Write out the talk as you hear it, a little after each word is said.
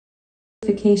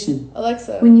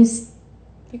Alexa, when you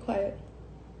be quiet.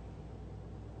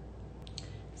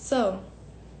 So,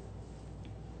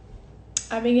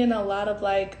 I've been getting a lot of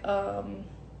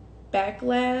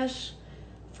backlash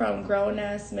from grown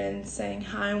ass men saying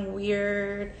how I'm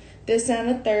weird, this and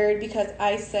the third, because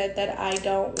I said that I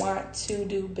don't want to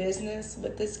do business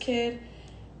with this kid.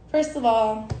 First of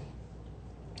all,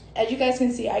 as you guys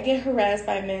can see, I get harassed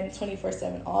by men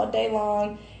 24/7, all day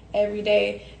long, every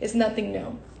day. It's nothing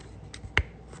new.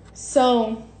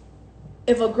 So,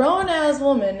 if a grown-ass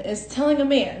woman is telling a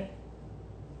man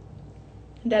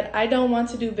that I don't want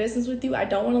to do business with you, I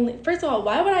don't want to... First of all,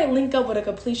 why would I link up with a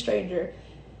complete stranger?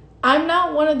 I'm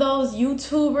not one of those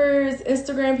YouTubers,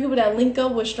 Instagram people that link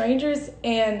up with strangers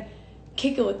and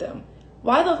kick it with them.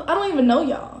 I don't even know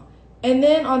y'all. And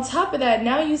then on top of that,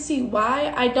 now you see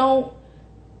why I don't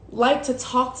like to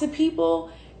talk to people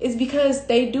is because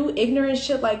they do ignorant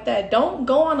shit like that. Don't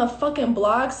go on a fucking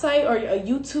blog site or a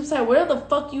YouTube site, wherever the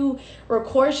fuck you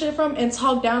record shit from, and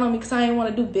talk down on me because I didn't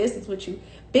want to do business with you.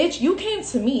 Bitch, you came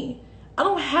to me. I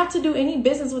don't have to do any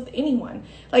business with anyone.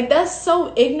 Like, that's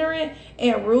so ignorant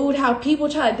and rude how people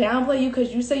try to downplay you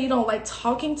because you say you don't like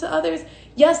talking to others.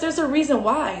 Yes, there's a reason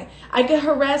why. I get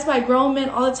harassed by grown men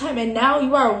all the time, and now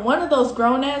you are one of those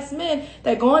grown-ass men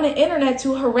that go on the internet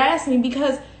to harass me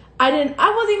because I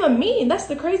wasn't even mean. That's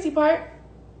the crazy part.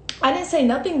 I didn't say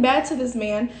nothing bad to this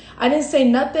man. I didn't say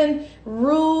nothing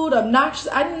rude, obnoxious.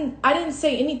 I didn't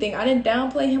say anything. I didn't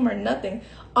downplay him or nothing.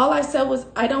 All I said was,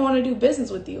 I don't want to do business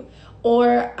with you.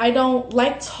 Or I don't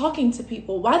like talking to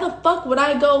people. Why the fuck would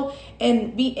I go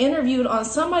and be interviewed on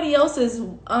somebody else's,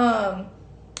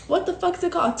 what the fuck is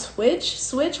it called?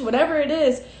 Switch, whatever it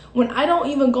is, when I don't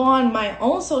even go on my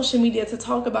own social media to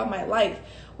talk about my life?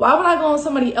 Why would I go on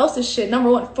somebody else's shit, number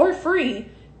one, for free?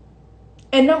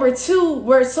 And number two,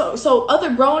 where so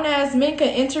other grown-ass men can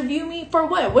interview me for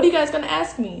what? What are you guys gonna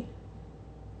ask me?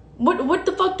 What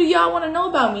the fuck do y'all want to know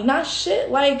about me? Not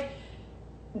shit. Like,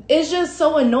 it's just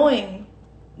so annoying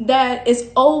that it's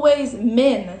always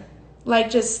men,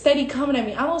 like, just steady coming at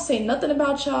me. I don't say nothing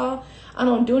about y'all. I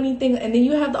don't do anything. And then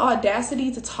you have the audacity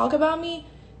to talk about me?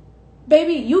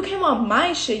 Baby, you came on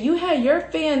my shit. You had your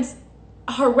fans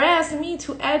harass me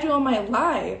to add you on my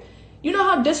live. You know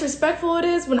how disrespectful it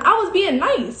is when I was being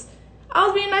nice. I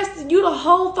was being nice to you the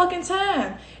whole fucking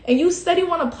time. And you steady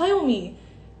want to play with me.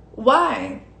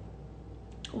 Why?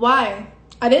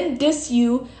 I didn't diss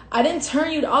you. I didn't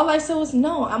turn you. All I said was,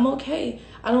 no, I'm okay.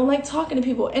 I don't like talking to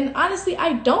people. And honestly,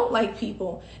 I don't like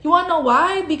people. You want to know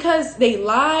why? Because they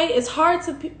lie. It's hard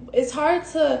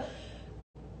to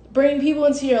bring people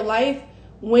into your life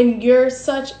when you're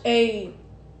such a,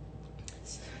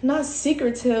 not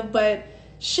secretive, but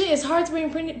shit, it's hard to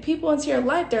bring people into your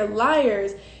life. They're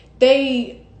liars.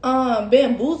 They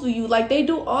bamboozle you. Like, they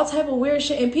do all type of weird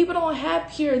shit, and people don't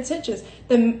have pure intentions.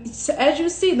 As you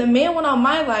see, the man went on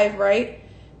my life, right,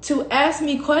 to ask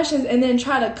me questions and then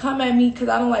try to come at me because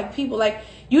I don't like people. Like,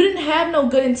 you didn't have no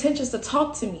good intentions to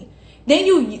talk to me. Then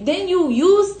you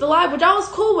used the live, which I was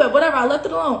cool with. Whatever, I left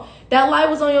it alone. That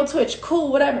live was on your Twitch.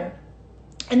 Cool, whatever.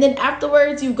 And then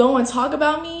afterwards, you go and talk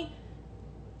about me.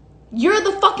 You're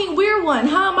the fucking weird one.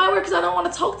 How am I weird? Because I don't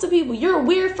want to talk to people. You're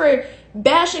weird for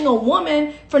bashing a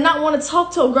woman, for not wanting to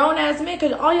talk to a grown-ass man,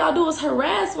 because all y'all do is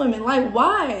harass women. Like,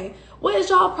 why? What is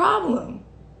y'all problem?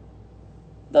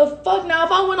 The fuck? Now,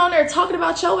 if I went on there talking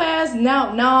about your ass, now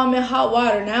I'm in hot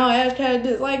water. Now Ash had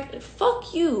this. Like,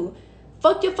 fuck you.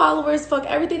 Fuck your followers. Fuck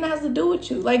everything that has to do with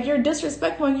you. Like, you're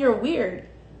disrespectful and you're weird.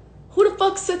 Who the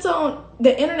fuck sits on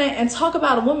the internet and talk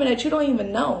about a woman that you don't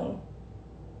even know?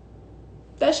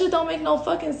 That shit don't make no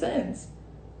fucking sense.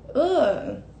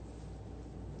 Ugh.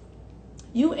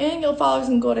 You and your followers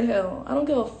can go to hell. I don't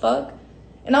give a fuck.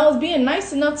 And I was being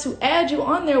nice enough to add you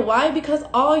on there. Why? Because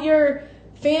all your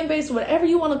fan base, whatever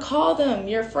you want to call them,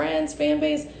 your friends, fan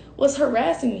base, was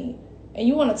harassing me. And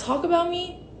you want to talk about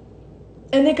me?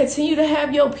 And then continue to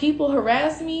have your people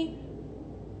harass me?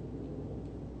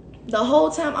 The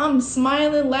whole time I'm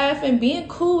smiling, laughing, being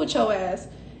cool with your ass.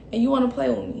 And you want to play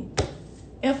with me.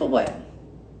 And for what?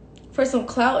 For some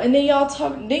clout? And then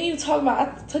you talk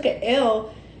about I took an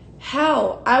L.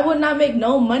 How? I would not make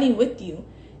no money with you.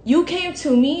 You came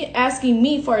to me asking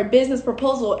me for a business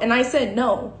proposal and I said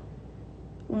no.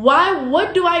 Why?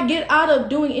 What do I get out of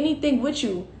doing anything with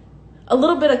you? A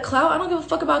little bit of clout? I don't give a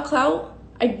fuck about clout.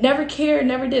 I never cared,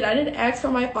 never did. I didn't ask for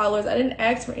my followers. I didn't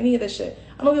ask for any of this shit.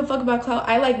 I don't give a fuck about clout.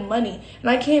 I like money and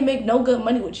I can't make no good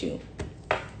money with you.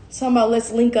 Talking about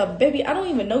let's link up. Baby, I don't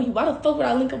even know you. Why the fuck would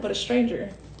I link up with a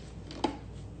stranger?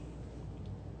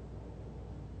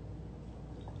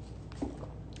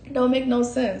 Don't make no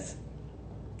sense.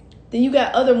 Then you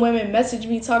got other women message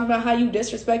me talking about how you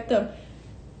disrespect them.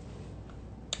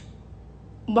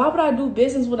 Why would I do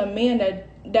business with a man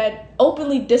that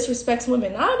openly disrespects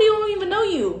women? I don't even know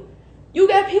you. You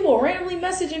got people randomly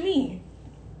messaging me.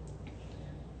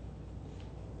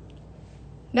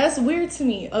 That's weird to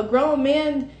me. A grown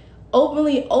man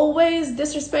openly always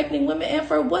disrespecting women, and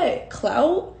for what?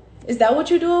 Clout? Is that what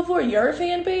you do it for? Your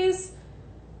fan base?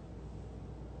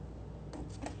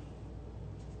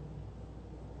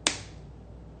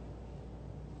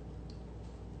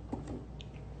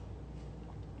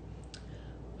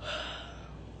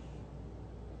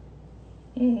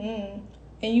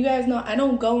 And you guys know I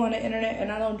don't go on the internet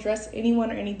and I don't dress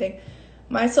anyone or anything.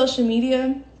 My social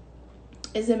media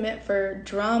isn't meant for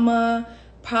drama,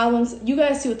 problems. You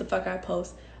guys see what the fuck I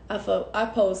post. I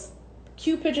post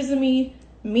cute pictures of me,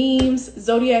 memes,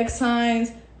 zodiac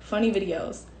signs, funny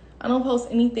videos. I don't post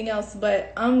anything else,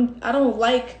 but I don't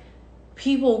like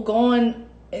people going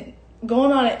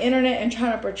on the internet and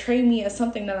trying to portray me as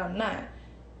something that I'm not.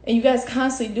 And you guys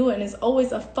constantly do it, and it's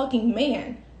always a fucking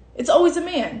man. It's always a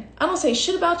man. I don't say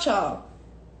shit about y'all.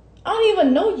 I don't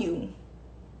even know you.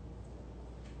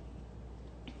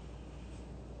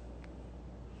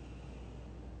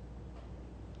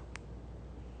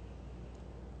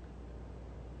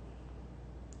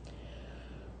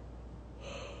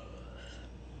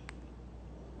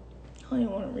 I don't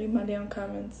even want to read my damn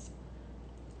comments.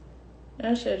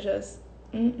 That shit just,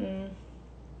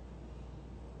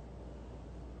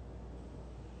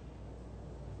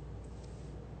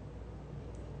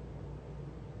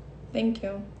 Thank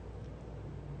you.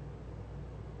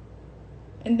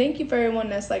 And thank you for everyone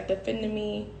that's like defending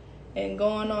me and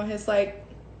going on his like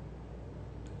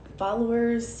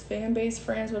followers, fan base,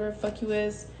 friends, whatever the fuck you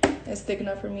is, and sticking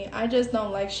up for me. I just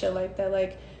don't like shit like that.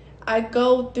 Like, I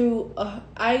go through,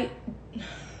 I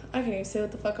can't even say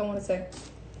what the fuck I want to say.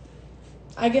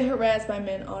 I get harassed by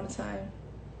men all the time.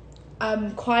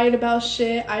 I'm quiet about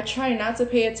shit. I try not to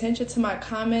pay attention to my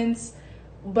comments,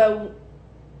 but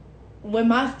when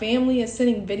my family is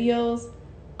sending videos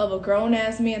of a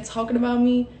grown-ass man talking about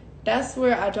me, that's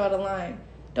where I draw the line.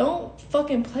 Don't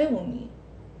fucking play with me.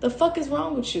 The fuck is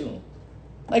wrong with you?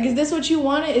 Like, is this what you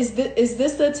wanted? Is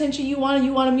this the attention you wanted?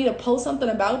 You wanted me to post something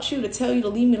about you to tell you to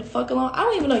leave me the fuck alone? I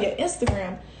don't even know your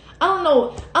Instagram. I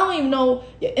don't even know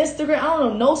your Instagram. I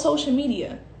don't know no social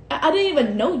media. I didn't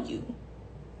even know you.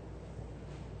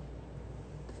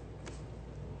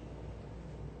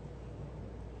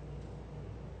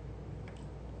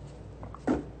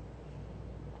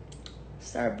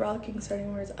 Start blocking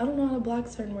certain words. I don't know how to block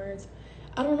certain words.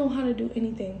 I don't know how to do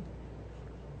anything.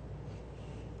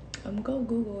 Go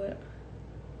Google it.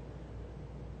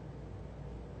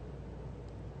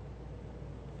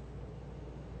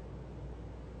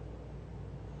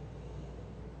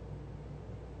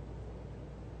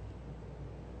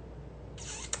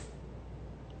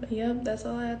 But yep, that's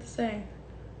all I have to say.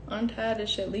 I'm tired of this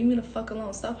shit. Leave me the fuck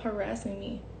alone. Stop harassing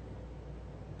me.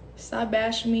 Stop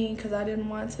bashing me because I didn't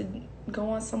want to go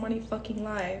on somebody's fucking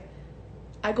live.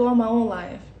 I go on my own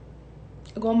live.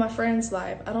 I go on my friend's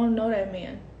live. I don't know that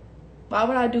man. Why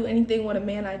would I do anything with a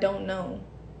man I don't know?